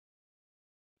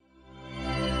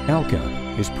Alcon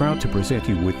is proud to present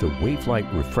you with the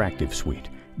WaveLight Refractive Suite,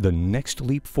 the next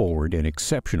leap forward in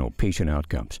exceptional patient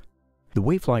outcomes. The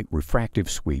WaveLight Refractive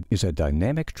Suite is a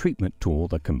dynamic treatment tool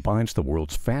that combines the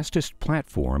world's fastest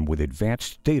platform with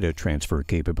advanced data transfer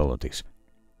capabilities.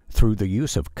 Through the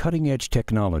use of cutting-edge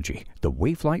technology, the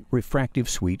WaveLight Refractive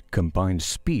Suite combines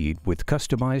speed with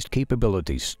customized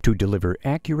capabilities to deliver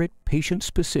accurate,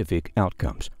 patient-specific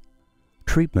outcomes.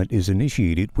 Treatment is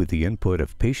initiated with the input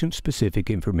of patient-specific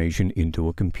information into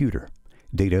a computer.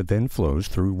 Data then flows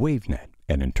through WaveNet,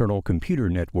 an internal computer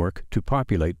network, to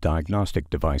populate diagnostic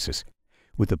devices.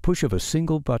 With the push of a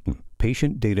single button,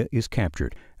 patient data is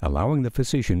captured, allowing the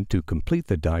physician to complete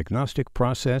the diagnostic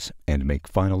process and make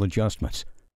final adjustments.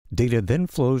 Data then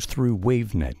flows through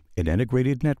WaveNet, an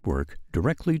integrated network,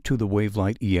 directly to the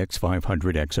WaveLight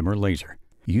EX500 Excimer laser.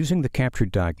 Using the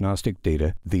captured diagnostic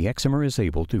data, the Excimer is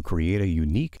able to create a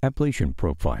unique ablation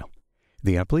profile.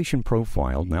 The ablation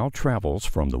profile now travels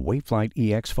from the WaveLight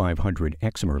EX500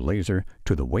 Excimer laser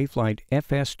to the WaveLight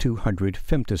FS200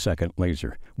 femtosecond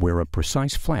laser, where a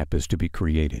precise flap is to be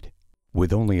created.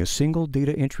 With only a single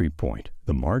data entry point,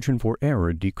 the margin for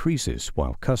error decreases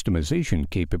while customization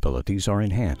capabilities are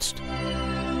enhanced.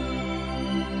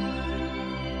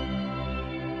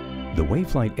 The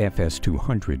WaveLight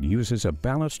FS200 uses a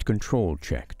balanced control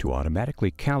check to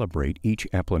automatically calibrate each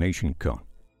applanation cone,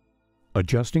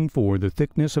 adjusting for the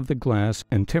thickness of the glass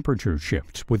and temperature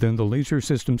shifts within the laser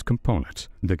system's components.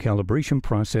 The calibration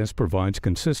process provides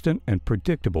consistent and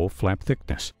predictable flap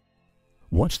thickness.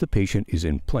 Once the patient is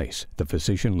in place, the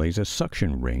physician lays a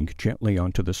suction ring gently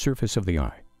onto the surface of the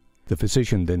eye. The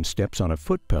physician then steps on a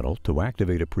foot pedal to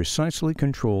activate a precisely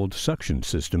controlled suction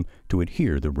system to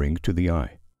adhere the ring to the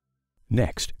eye.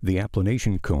 Next, the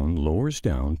applanation cone lowers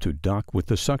down to dock with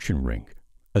the suction ring.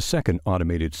 A second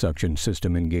automated suction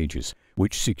system engages,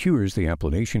 which secures the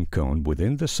applanation cone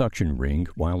within the suction ring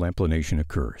while applanation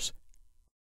occurs.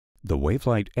 The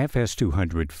WaveLight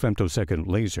FS200 femtosecond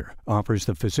laser offers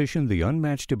the physician the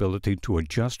unmatched ability to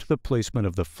adjust the placement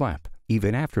of the flap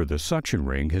even after the suction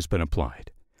ring has been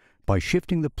applied. By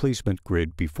shifting the placement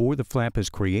grid before the flap is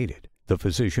created, the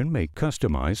physician may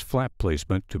customize flap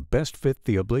placement to best fit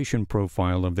the ablation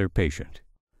profile of their patient.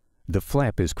 The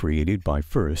flap is created by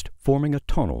first forming a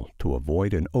tunnel to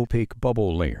avoid an opaque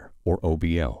bubble layer, or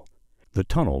OBL. The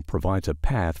tunnel provides a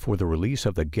path for the release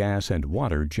of the gas and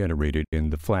water generated in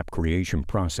the flap creation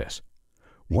process.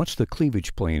 Once the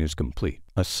cleavage plane is complete,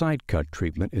 a side cut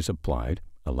treatment is applied,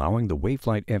 allowing the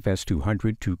WaveLight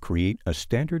FS200 to create a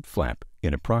standard flap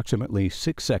in approximately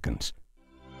 6 seconds.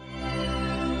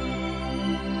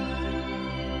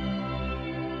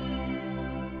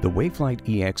 The WaveLight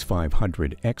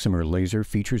EX500 Excimer laser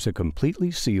features a completely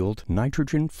sealed,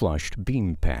 nitrogen-flushed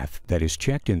beam path that is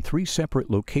checked in 3 separate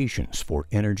locations for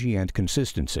energy and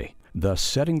consistency, thus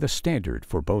setting the standard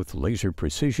for both laser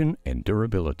precision and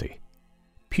durability.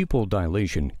 Pupil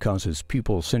dilation causes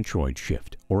pupil centroid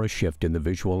shift, or a shift in the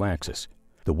visual axis.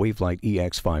 The WaveLight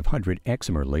EX500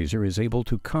 Excimer laser is able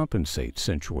to compensate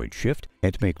centroid shift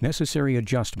and make necessary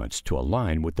adjustments to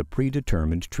align with the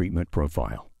predetermined treatment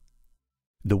profile.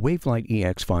 The WaveLight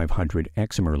EX500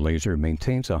 Excimer laser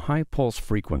maintains a high pulse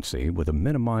frequency with a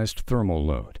minimized thermal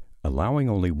load, allowing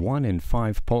only 1 in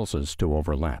 5 pulses to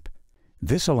overlap.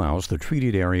 This allows the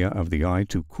treated area of the eye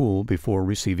to cool before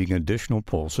receiving additional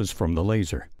pulses from the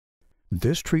laser.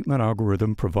 This treatment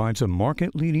algorithm provides a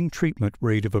market-leading treatment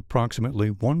rate of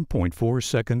approximately 1.4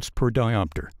 seconds per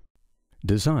diopter.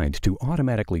 Designed to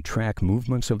automatically track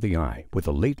movements of the eye with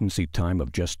a latency time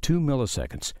of just 2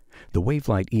 milliseconds, the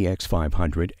WaveLight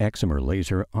EX500 Excimer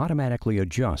laser automatically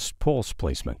adjusts pulse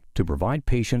placement to provide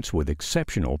patients with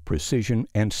exceptional precision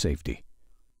and safety.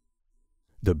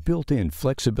 The built-in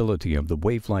flexibility of the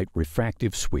WaveLight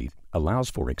Refractive Suite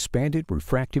allows for expanded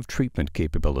refractive treatment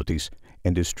capabilities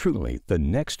and is truly the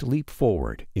next leap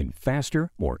forward in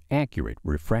faster, more accurate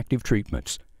refractive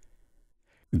treatments.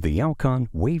 The Alcon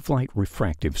WaveLight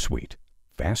Refractive Suite.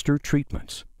 Faster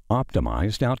treatments,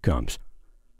 optimized outcomes.